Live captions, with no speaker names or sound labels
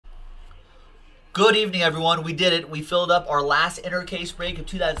Good evening, everyone. We did it. We filled up our last inner case break of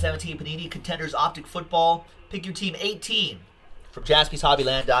 2017 Panini Contenders Optic Football. Pick your team 18 from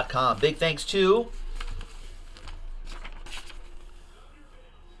JaspysHobbyland.com. Big thanks to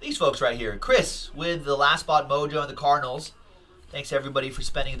these folks right here. Chris with the Last Spot Mojo and the Cardinals. Thanks, everybody, for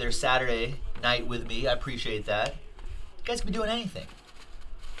spending their Saturday night with me. I appreciate that. You guys can be doing anything.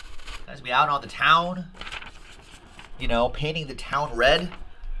 You guys can be out on the town, you know, painting the town red.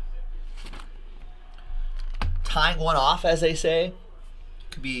 Tying one off, as they say.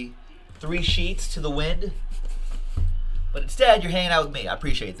 Could be 3 sheets to the wind. But instead, you're hanging out with me. I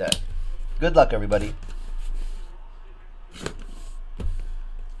appreciate that. Good luck, everybody.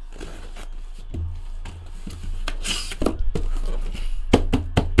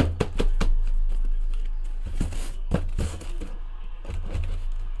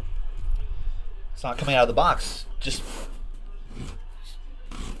 It's not coming out of the box. Just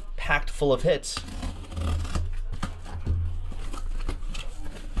packed full of hits.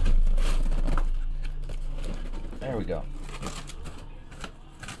 There we go.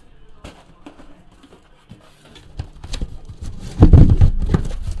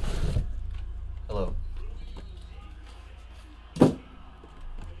 Hello.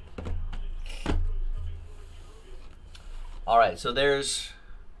 All right, so there's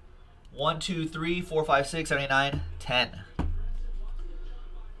 1, 2, 3, 4, 5, 6, 7, 8, 9, 10. There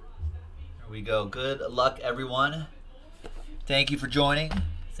we go. Good luck, everyone. Thank you for joining.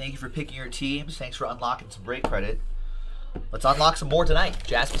 Thank you for picking your teams. Thanks for unlocking some break credit. Let's unlock some more tonight.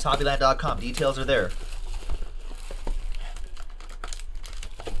 JaspysHobbyland.com. Details are there.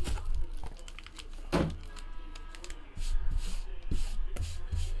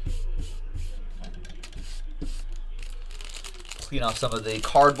 Clean off some of the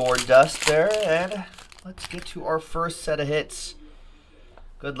cardboard dust there, and let's get to our first set of hits.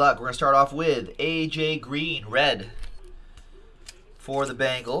 Good luck. We're going to start off with A.J. Green, red, for the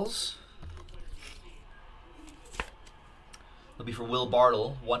Bengals. It'll be for Will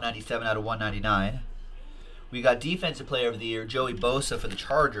Bartle, 197 out of 199. We got Defensive Player of the Year, Joey Bosa for the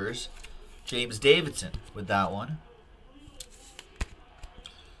Chargers. James Davidson with that one.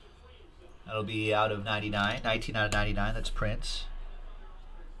 That'll be out of 99, 19 out of 99. That's Prince.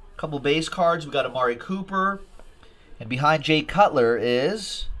 A couple base cards. We got Amari Cooper. And behind Jay Cutler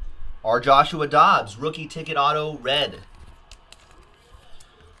is our Joshua Dobbs, rookie ticket auto red.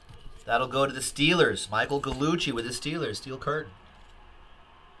 That'll go to the Steelers. Michael Gallucci with the Steelers. Steel curtain.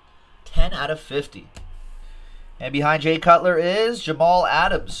 10 out of 50. And behind Jay Cutler is Jamal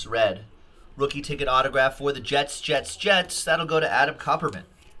Adams, red. Rookie ticket autograph for the Jets. That'll go to Adam Kupperman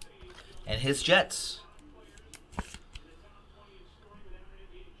and his Jets.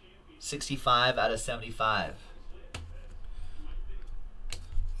 65 out of 75.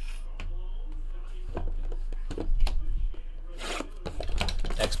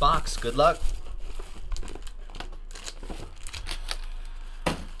 Next box. Good luck.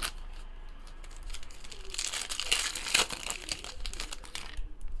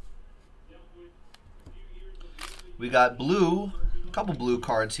 We got blue, a couple blue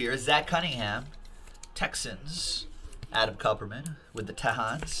cards here. Zach Cunningham, Texans. Adam Kupperman with the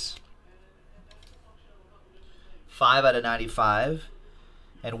Tejans. 5 out of 95.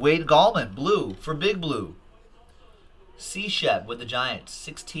 And Wade Gallman, blue, for Big Blue. C-Shep with the Giants,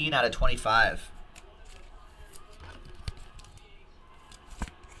 16 out of 25.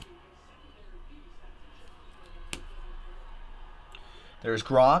 There's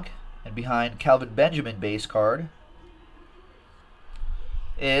Gronk, and behind Calvin Benjamin base card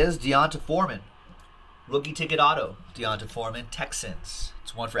is Deonta Foreman. Rookie ticket auto, Deonta Foreman, Texans.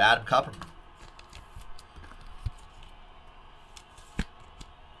 It's one for Adam Kupperman.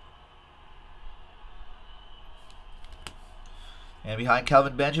 And behind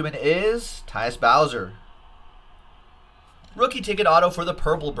Calvin Benjamin is Tyus Bowser. Rookie ticket auto for the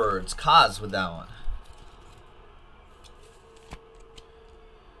Purple Birds. Kaz with that one.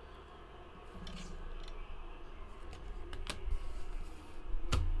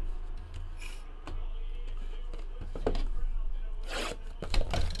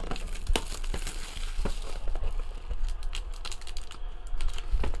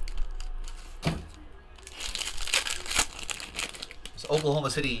 Oklahoma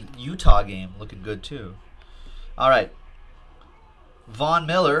City, Utah game looking good too. All right. Von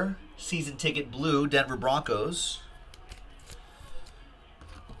Miller, season ticket blue, Denver Broncos.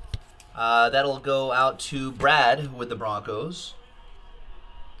 That'll go out to Brad with the Broncos.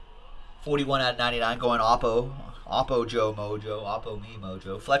 41 out of 99 going Oppo Joe Mojo, Oppo Me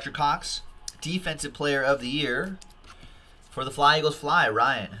Mojo. Fletcher Cox, Defensive Player of the Year for the Fly Eagles Fly,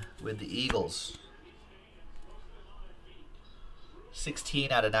 Ryan with the Eagles.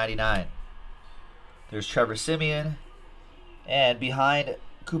 16 out of 99. There's Trevor Siemian. And behind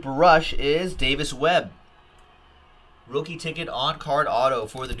Cooper Rush is Davis Webb. Rookie ticket on-card auto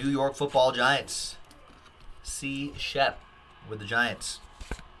for the New York Football Giants. C. Shep with the Giants.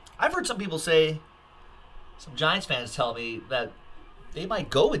 I've heard some people say, some Giants fans tell me that they might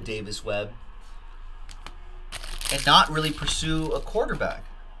go with Davis Webb and not really pursue a quarterback.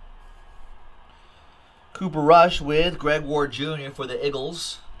 Cooper Rush with Greg Ward Jr. for the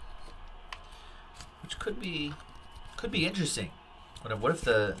Eagles, which could be interesting. What if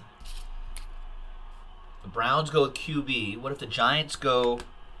the Browns go with QB? What if the Giants go?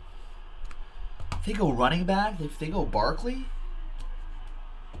 If they go running back, if they go Barkley,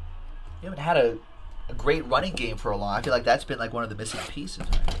 they haven't had a great running game for a long. I feel like that's been like one of the missing pieces.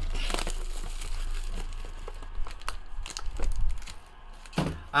 Right?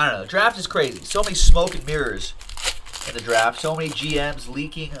 I don't know. The draft is crazy. So many smoke and mirrors in the draft. So many GMs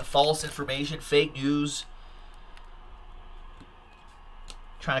leaking false information, fake news,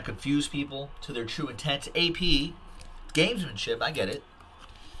 trying to confuse people to their true intent. AP, gamesmanship, I get it.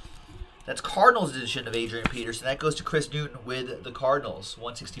 That's Cardinals edition of Adrian Peterson. That goes to Chris Newton with the Cardinals.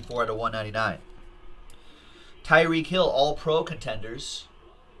 164 out of 199. Tyreek Hill, All-Pro Contenders.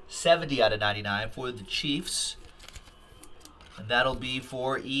 70 out of 99 for the Chiefs. And that'll be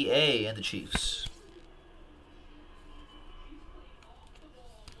for EA and the Chiefs.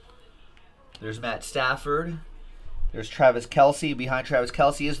 There's Matt Stafford. There's Travis Kelce. Behind Travis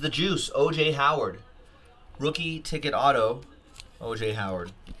Kelce is the Juice, O.J. Howard. Rookie ticket auto, O.J.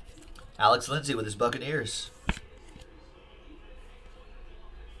 Howard. Alex Lindsey with his Buccaneers.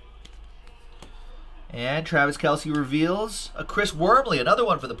 And Travis Kelce reveals a Chris Wormley, another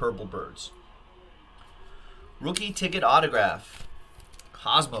one for the Purple Birds. Rookie ticket autograph.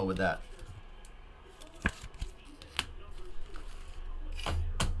 Cosmo with that.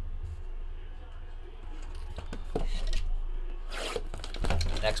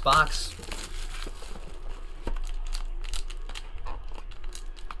 Next box.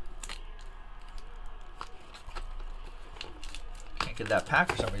 Can't get that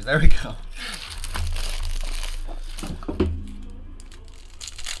pack for some reason. There we go.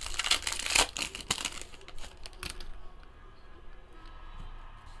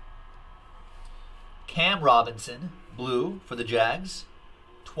 Cam Robinson, blue for the Jags,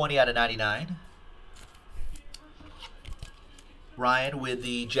 20 out of 99. Ryan with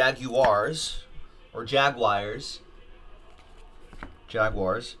the Jaguars, or Jaguars.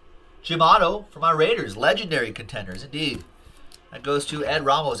 Jaguars. Jim Otto for my Raiders, legendary contenders, indeed. That goes to Ed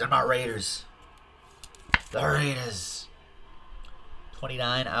Ramos and my Raiders. The Raiders.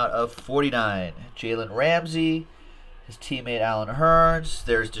 29 out of 49. Jalen Ramsey, his teammate Alan Hearns.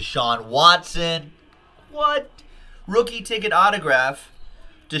 There's Deshaun Watson. What? Rookie ticket autograph.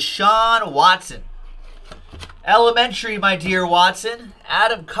 Deshaun Watson. Elementary, my dear Watson.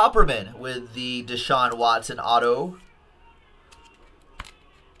 Adam Kupperman with the Deshaun Watson auto.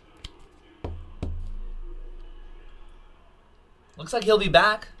 Looks like he'll be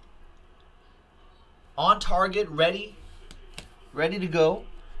back. On target, ready. Ready to go.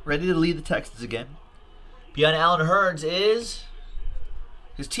 Ready to lead the Texans again. Behind Alan Hearns is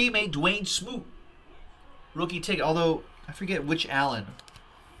his teammate Dwayne Smoot. Rookie ticket, although I forget which Allen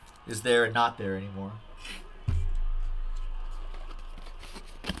is there and not there anymore.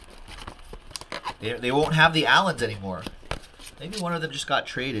 They won't have the Allens anymore. Maybe one of them just got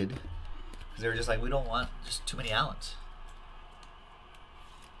traded because they were just like, we don't want just too many Allens.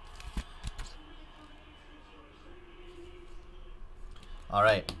 All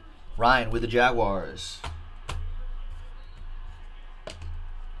right, Ryan with the Jaguars.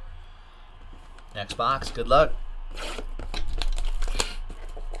 Next box, good luck.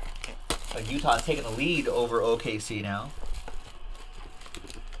 Utah's taking the lead over OKC now.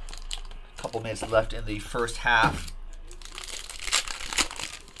 A couple minutes left in the first half.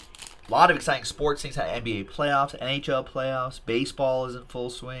 A lot of exciting sports things. NBA playoffs, NHL playoffs, baseball is in full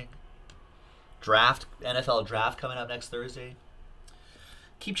swing. Draft, NFL draft coming up next Thursday.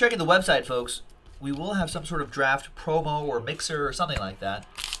 Keep checking the website, folks. We will have some sort of draft promo or mixer or something like that.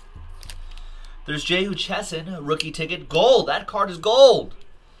 There's Jehu Chesson, rookie ticket. Gold. That card is gold.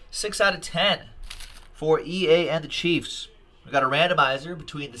 6 out of 10 for EA and the Chiefs. We got a randomizer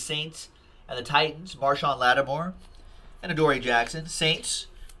between the Saints and the Titans. Marshawn Lattimore and Adoree Jackson. Saints,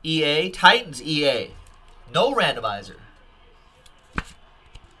 EA. Titans, EA. No randomizer.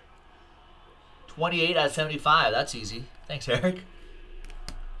 28 out of 75. That's easy. Thanks, Eric.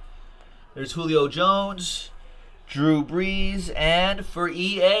 There's Julio Jones, Drew Brees, and for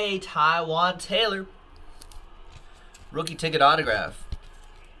EA, Tywan Taylor. Rookie ticket autograph.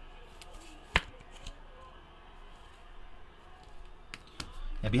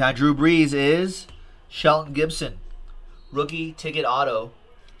 And behind Drew Brees is Shelton Gibson. Rookie ticket auto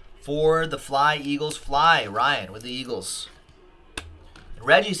for the Fly Eagles Fly. Ryan with the Eagles. And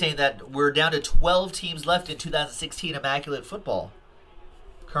Reggie saying that we're down to 12 teams left in 2016 Immaculate Football.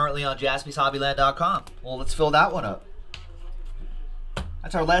 Currently on JaspysHobbyland.com. Well, let's fill that one up.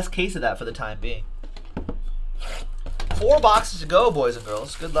 That's our last case of that for the time being. 4 boxes to go, boys and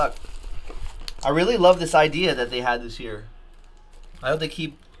girls. Good luck. I really love this idea that they had this year. I hope they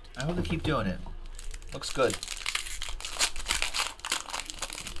keep doing it. Looks good.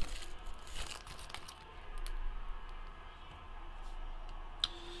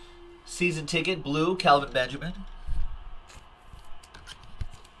 Season ticket, blue, Kelvin Benjamin.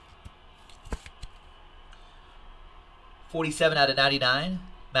 $47 out of 99.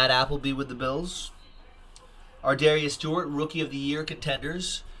 Matt Appleby with the Bills. Ardarius Stewart, Rookie of the Year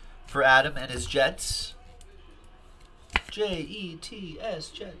contenders for Adam and his Jets. Jets,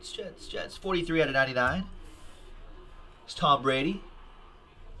 Jets. 43 out of 99. It's Tom Brady.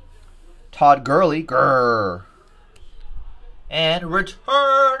 Todd Gurley. Grrr. And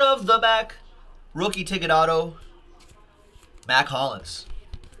Return of the Mac. Rookie ticket auto. Mac Hollins.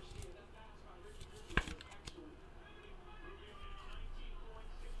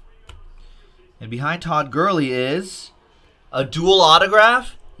 And behind Todd Gurley is a dual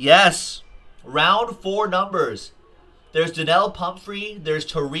autograph. Yes. Round 4 numbers. There's Donnell Pumphrey. There's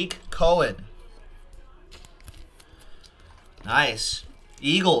Tariq Cohen. Nice.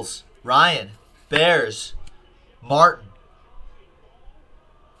 Eagles. Ryan. Bears. Martin.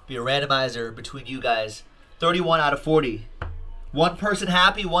 Be a randomizer between you guys. 31 out of 40. One person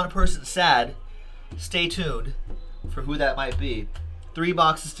happy, one person sad. Stay tuned for who that might be. 3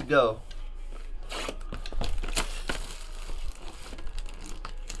 boxes to go.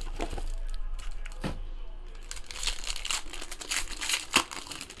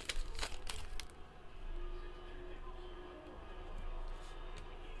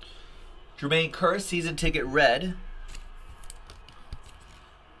 Jermaine Kearse, season ticket red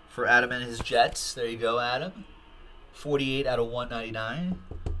for Adam and his Jets. There you go, Adam. 48 out of 199.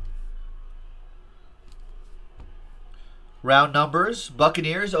 Round numbers.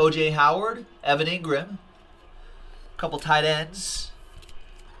 Buccaneers, O.J. Howard, Evan Ingram. Couple tight ends.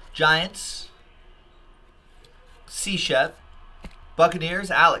 Giants. C-Shep.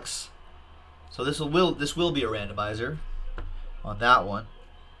 Buccaneers, Alex. So this will be a randomizer on that one.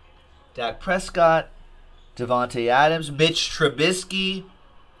 Dak Prescott, Devontae Adams, Mitch Trubisky.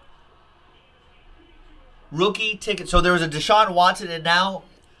 Rookie ticket. So there was a Deshaun Watson and now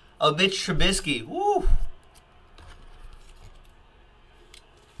a Mitch Trubisky. Woo!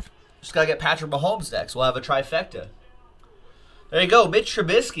 Just got to get Patrick Mahomes next. We'll have a trifecta. There you go. Mitch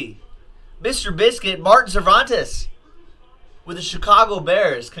Trubisky. Mr. Biscuit, Martin Cervantes with the Chicago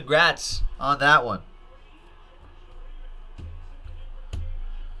Bears. Congrats on that one.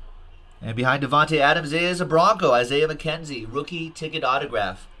 And behind Devontae Adams is a Bronco, Isaiah McKenzie, rookie ticket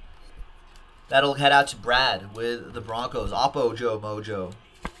autograph. That'll head out to Brad with the Broncos. Oppo Joe Mojo.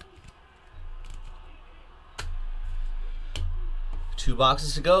 2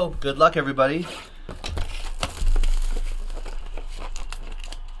 boxes to go. Good luck, everybody.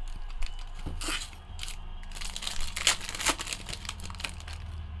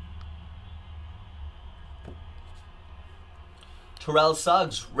 Terrell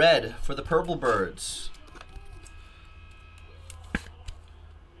Suggs, red for the Purple Birds.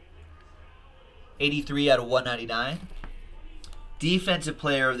 83 out of 199. Defensive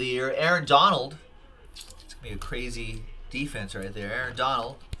Player of the Year, Aaron Donald. It's going to be a crazy defense right there. Aaron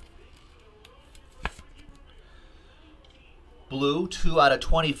Donald. Blue, 2 out of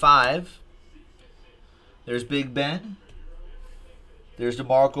 25. There's Big Ben. There's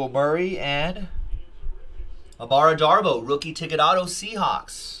DeMarco Murray and Amara Darboh, rookie ticket auto,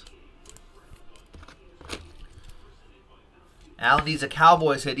 Seahawks. Alan needs a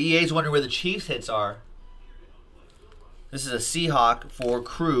Cowboys hit. EA's wondering where the Chiefs hits are. This is a Seahawk for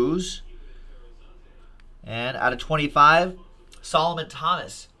Cruz. And out of 25, Solomon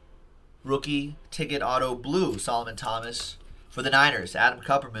Thomas. Rookie ticket auto blue, Solomon Thomas for the Niners. Adam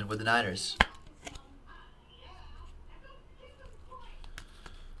Kupperman with the Niners.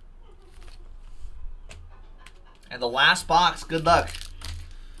 And the last box, good luck.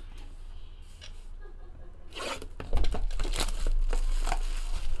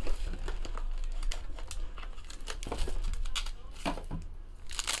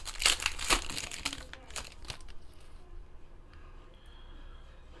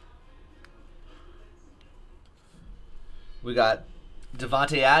 We got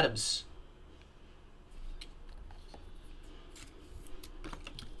Devontae Adams.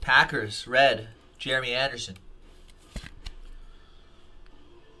 Packers, red, Jeremy Anderson.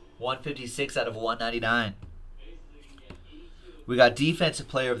 156 out of 199. We got Defensive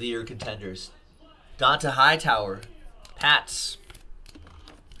Player of the Year contenders. Donta Hightower, Pats.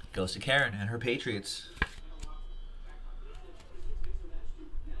 Goes to Karen and her Patriots.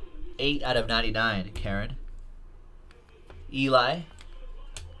 8 out of 99, Karen. Eli.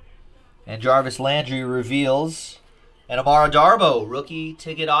 And Jarvis Landry reveals an Amara Darboh, rookie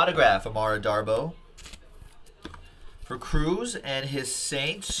ticket autograph, Amara Darboh. For Cruz and his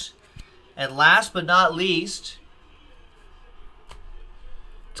Saints. And last but not least,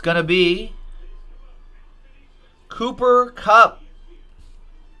 it's going to be Cooper Kupp,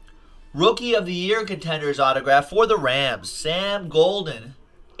 Rookie of the Year contenders autograph for the Rams. Sam Golden,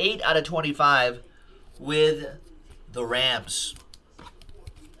 8 out of 25 with the Rams.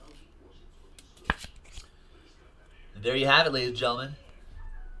 And there you have it, ladies and gentlemen.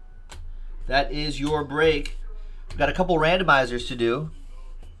 That is your break. We've got a couple randomizers to do.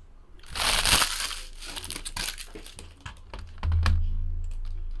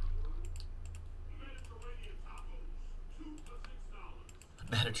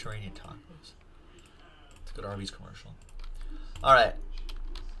 Mediterranean tacos. It's a good Arby's commercial. All right.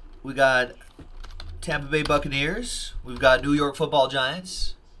 We got Tampa Bay Buccaneers. We've got New York Football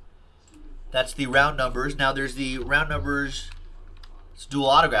Giants. That's the round numbers. Now there's the round numbers. It's dual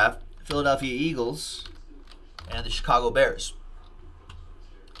autograph. Philadelphia Eagles and the Chicago Bears.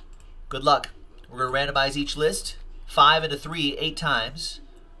 Good luck. We're going to randomize each list. 5 into 3, 8 times.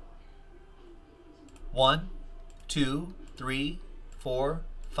 1, 2, 3, 4,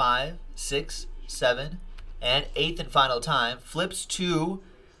 5, 6, 7, and 8th and final time. Flips to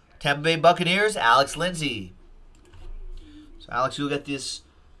Tampa Bay Buccaneers, Alex Lindsay. So Alex, you'll get this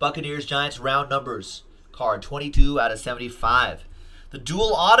Buccaneers Giants round numbers card, 22 out of 75. The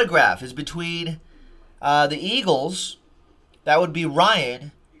dual autograph is between the Eagles, that would be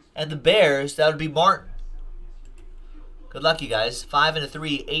Ryan, and the Bears, that would be Martin. Good luck, you guys. 5 into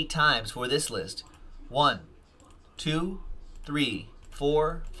 3, 8 times for this list. 1, 2, 3,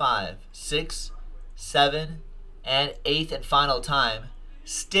 4, 5, 6, 7, and 8th and final time.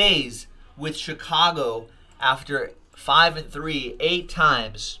 Stays with Chicago after 5 and 3, 8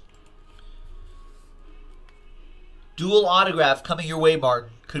 times. Dual autograph coming your way,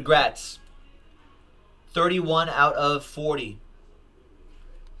 Martin. Congrats. 31 out of 40.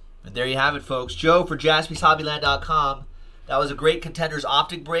 And there you have it, folks. Joe for JaspysHobbyland.com. That was a great Contenders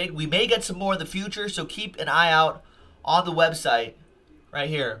Optic break. We may get some more in the future, so keep an eye out on the website right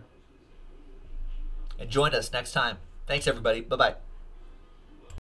here. And join us next time. Thanks, everybody. Bye-bye.